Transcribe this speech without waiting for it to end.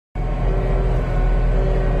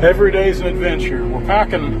Every day's an adventure. We're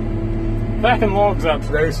packing logs out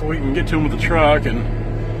today so we can get to them with the truck,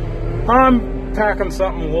 and I'm packing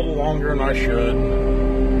something a little longer than I should.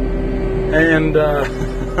 And well,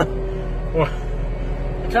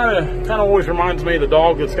 it kind of always reminds me of the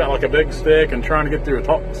dog that's got like a big stick and trying to get through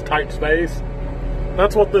a tight space.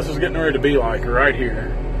 That's what this is getting ready to be like right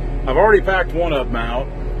here. I've already packed one of them out.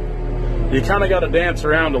 You kind of got to dance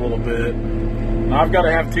around a little bit. I've got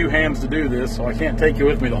to have two hands to do this, so I can't take you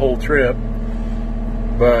with me the whole trip.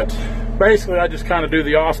 But basically, I just kind of do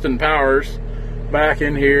the Austin Powers back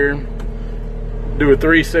in here, do a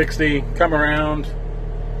 360, come around,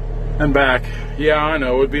 and back. Yeah, I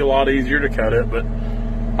know, it'd be a lot easier to cut it, but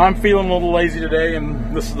I'm feeling a little lazy today,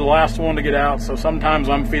 and this is the last one to get out, so sometimes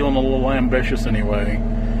I'm feeling a little ambitious anyway.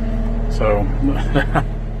 So,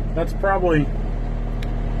 that's probably...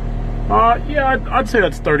 yeah, I'd say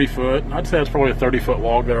that's 30 foot. I'd say that's probably a 30-foot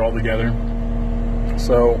log there altogether.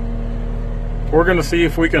 So we're going to see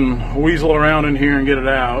if we can weasel around in here and get it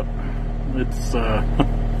out. It's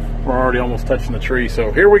we're already almost touching the tree.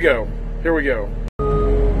 So here we go. Here we go.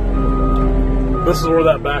 This is where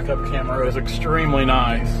that backup camera is extremely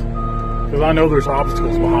nice, because I know there's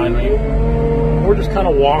obstacles behind me. We're just kind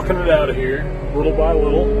of walking it out of here, little by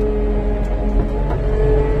little.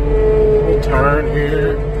 We'll turn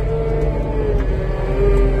here.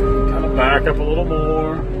 Back up a little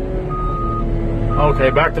more. Okay,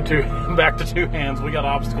 back to two hands. We got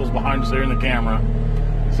obstacles behind us there in the camera.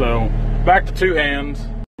 So back to two hands.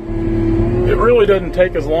 It really doesn't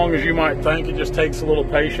take as long as you might think. It just takes a little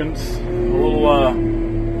patience, a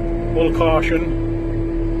little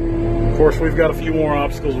caution. Of course, we've got a few more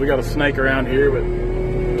obstacles we got to snake around here, but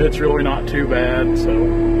it's really not too bad. So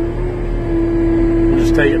we'll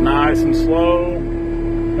just take it nice and slow.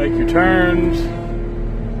 Make your turns.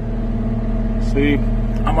 See,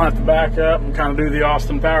 I'm gonna have to back up and kind of do the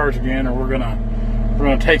Austin Powers again, or we're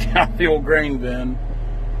gonna take out the old grain bin.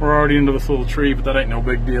 We're already into this little tree, but that ain't no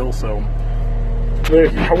big deal. So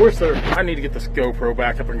I need to get this GoPro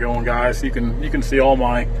back up and going, guys, so you can see all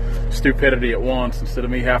my stupidity at once instead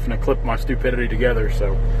of me having to clip my stupidity together.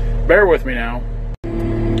 So bear with me now.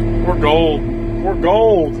 We're gold. We're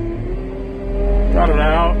gold. Got it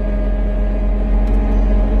out.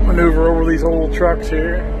 Maneuver over these old trucks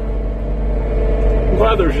here. I'm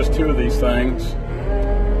glad there's just two of these things.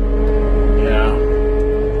 Yeah.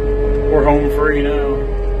 We're home free now.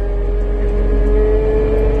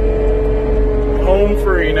 Home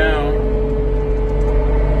free now.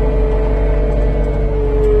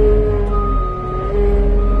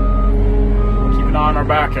 Keep an eye on our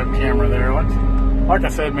backup camera there. Like I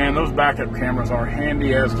said, man, those backup cameras are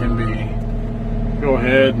handy as can be. Go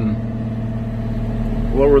ahead and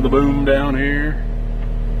lower the boom down here.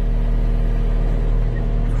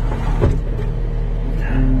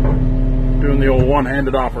 Doing the old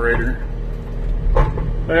one-handed operator.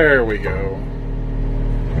 There we go.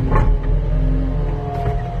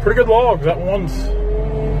 Pretty good log. That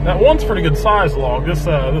one's pretty good size log. This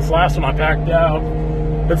last one I packed out,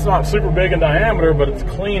 it's not super big in diameter, but it's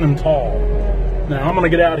clean and tall. Now I'm gonna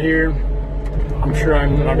get out here. I'm sure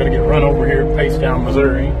I'm not gonna get run over here at Pacetown,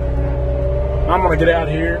 Missouri. I'm gonna get out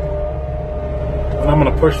here and I'm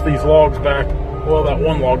gonna push these logs back. Well, that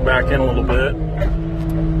one log back in a little bit.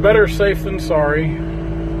 Better safe than sorry.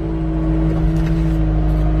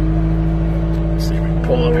 Let's see if we can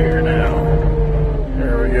pull up here now.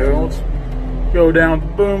 There we go. Let's go down.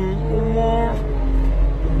 Boom. One more.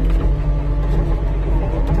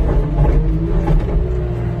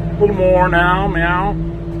 A little more now. Meow.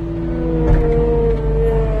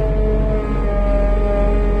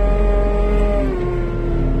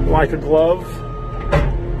 Like a glove.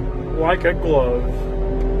 Like a glove.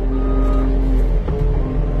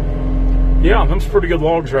 Yeah, them's pretty good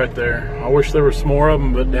logs right there. I wish there was some more of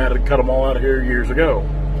them, but Dad had cut them all out of here years ago.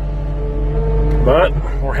 But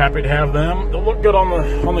we're happy to have them. They'll look good on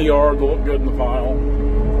the yard. They'll look good in the pile.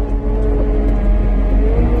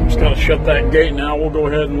 Just gotta shut that gate now. We'll go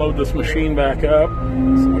ahead and load this machine back up.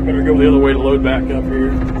 So I better go the other way to load back up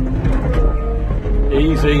here.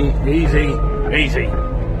 Easy, easy, easy.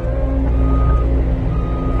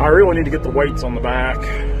 I really need to get the weights on the back.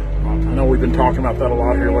 I know we've been talking about that a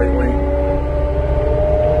lot here lately.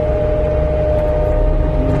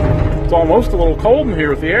 It's almost a little cold in here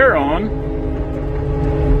with the air on.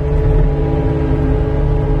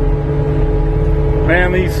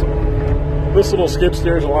 Man, this little skid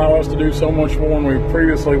steers allow us to do so much more than we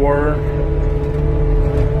previously were.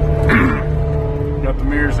 Got the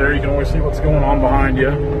mirrors there, you can always see what's going on behind you.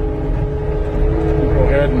 Go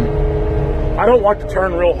ahead and... I don't like to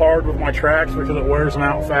turn real hard with my tracks because it wears them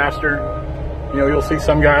out faster. You know, you'll see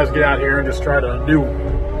some guys get out here and just try to do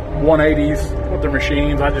 180s with their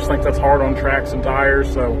machines. I just think that's hard on tracks and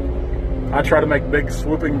tires, so I try to make big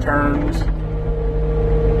swooping turns.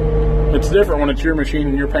 It's different when it's your machine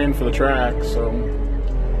and you're paying for the track. So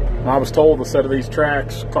I was told a set of these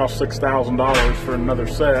tracks cost $6,000 for another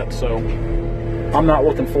set, so I'm not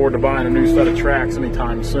looking forward to buying a new set of tracks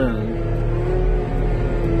anytime soon.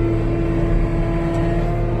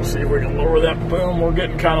 See if we can lower that boom. We're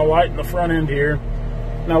getting kind of light in the front end here.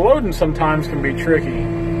 Now, loading sometimes can be tricky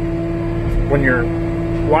when you're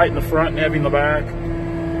light in the front and heavy in the back,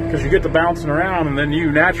 because you get to bouncing around and then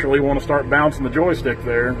you naturally want to start bouncing the joystick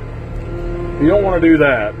there. You don't want to do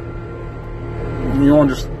that. You want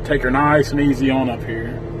to just take her nice and easy on up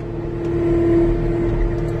here.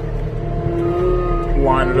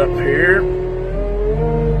 Line it up here.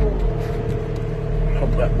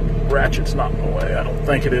 Hope that ratchet's not in the way. I don't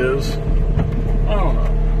think it is. I don't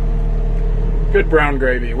know. Good brown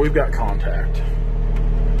gravy. We've got contact.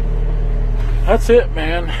 That's it,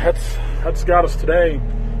 man. That's got us today.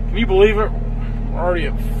 Can you believe it? We're already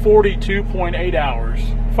at 42.8 hours.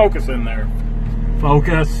 Focus in there.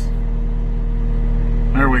 Focus.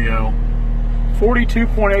 There we go.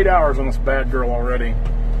 42.8 hours on this bad girl already.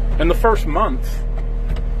 In the first month,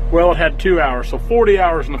 well, it had 2 hours, so 40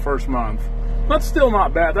 hours in the first month. That's still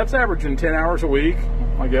not bad. That's averaging 10 hours a week,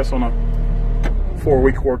 I guess, on a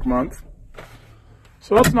 4-week work month.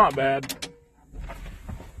 So that's not bad.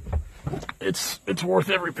 It's worth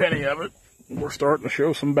every penny of it. We're starting to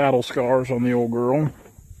show some battle scars on the old girl.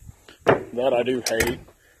 That I do hate.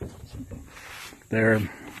 There, I've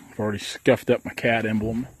already scuffed up my cat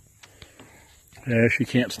emblem. Yeah, she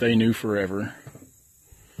can't stay new forever.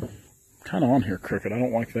 Kind of on here crooked. I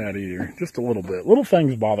don't like that either. Just a little bit. Little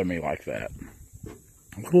things bother me like that.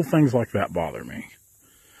 Little things like that bother me.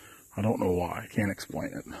 I don't know why. I can't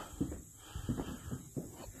explain it.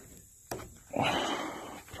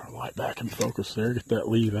 Put our light back in focus there. Get that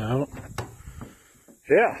leave out.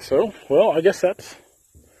 Yeah, so, well, I guess that's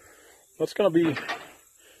going to be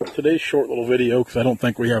today's short little video, because I don't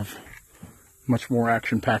think we have much more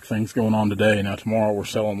action-packed things going on today. Now, tomorrow we're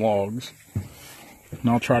selling logs. And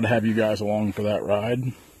I'll try to have you guys along for that ride.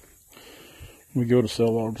 We go to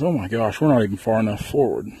sell logs. Oh my gosh, we're not even far enough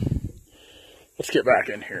forward. Let's get back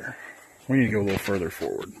in here. We need to go a little further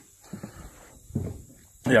forward.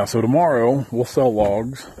 Yeah, so tomorrow we'll sell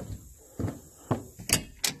logs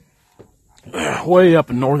way up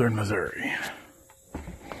in northern Missouri.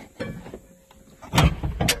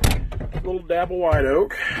 Little dab of white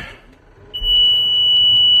oak.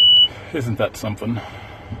 Isn't that something?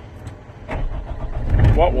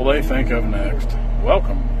 What will they think of next?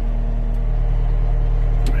 Welcome.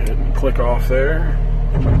 Go ahead and click off there.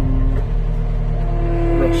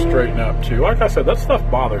 We're going to straighten up too. Like I said, that stuff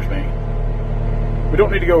bothers me. We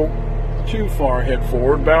don't need to go too far ahead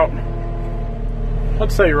forward. About,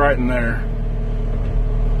 let's say right in there.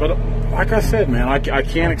 But like I said, man, I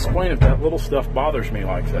can't explain it. That little stuff bothers me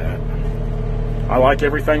like that. I like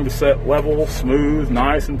everything to set level, smooth,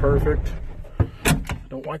 nice, and perfect. I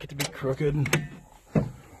don't like it to be crooked.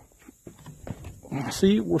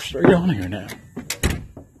 See, we're straight on here now.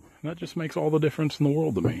 That just makes all the difference in the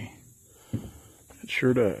world to me. It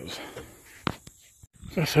sure does.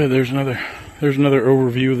 As I say, there's another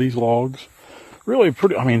overview of these logs. Really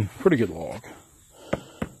pretty good log.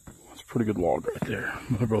 That's a pretty good log right there.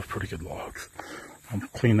 They're both pretty good logs. I'll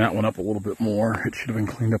clean that one up a little bit more. It should have been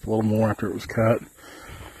cleaned up a little more after it was cut.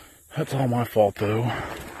 That's all my fault though.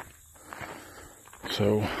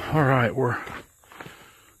 So, alright, we're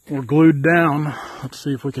glued down. Let's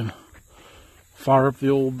see if we can fire up the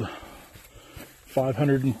old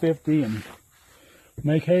 550 and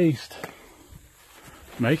make haste.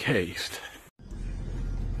 Make haste.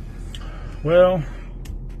 Well,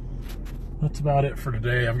 that's about it for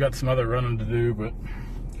today. I've got some other running to do, but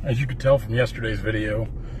as you could tell from yesterday's video,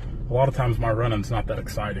 a lot of times my running's not that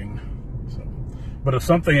exciting. So, but if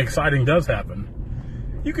something exciting does happen,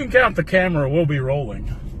 you can count the camera will be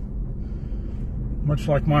rolling. Much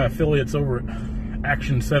like my affiliates over at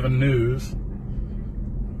Action 7 News.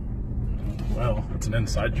 Well, it's an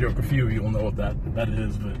inside joke. A few of you will know what that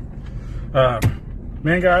is. But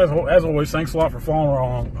man, guys, as always, thanks a lot for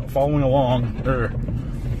following along.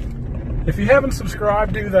 If you haven't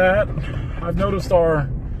subscribed, do that. I've noticed our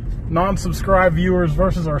non-subscribed viewers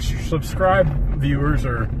versus our subscribed viewers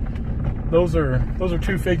those are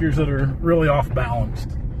two figures that are really off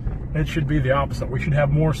balanced. It should be the opposite. We should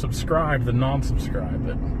have more subscribed than non-subscribed.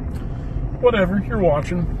 But whatever, you're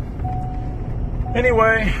watching.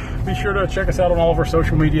 Anyway, be sure to check us out on all of our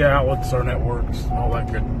social media outlets, our networks, all that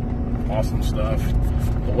awesome stuff.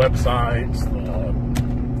 The websites,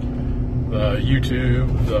 the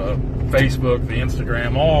YouTube, the Facebook, the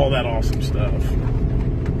Instagram, all that awesome stuff.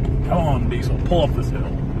 Come on, Diesel, pull up this hill.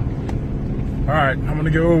 All right, I'm gonna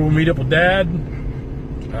go meet up with Dad.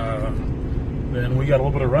 Then we got a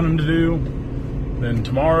little bit of running to do. Then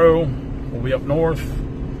tomorrow we'll be up north,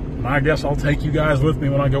 and I guess I'll take you guys with me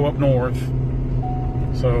when I go up north.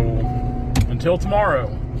 So until tomorrow,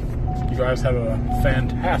 you guys have a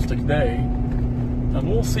fantastic day, and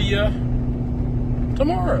we'll see you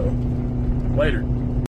tomorrow. Later.